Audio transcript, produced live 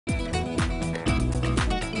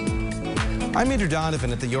I'm Andrew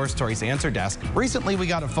Donovan at the Your Stories Answer Desk. Recently, we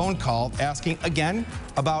got a phone call asking again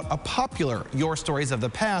about a popular Your Stories of the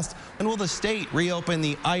past. When will the state reopen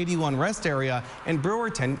the I-81 rest area in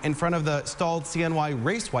Brewerton in front of the stalled CNY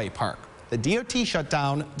Raceway Park? The DOT shut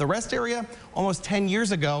down the rest area almost 10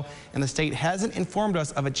 years ago, and the state hasn't informed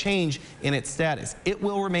us of a change in its status. It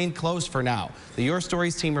will remain closed for now. The Your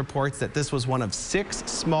Stories team reports that this was one of 6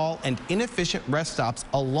 small and inefficient rest stops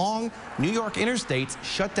along New York interstates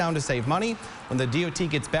shut down to save money. When the DOT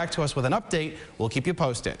gets back to us with an update, we'll keep you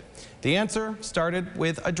posted. The answer started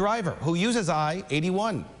with a driver who uses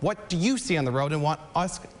I-81. What do you see on the road and want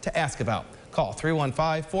us to ask about? Call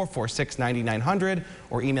 315-446-9900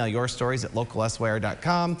 or email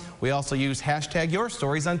yourstories@localswire.com. We also use hashtag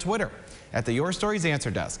YourStories on Twitter. At the Your Stories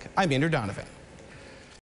Answer Desk, I'm Andrew Donovan.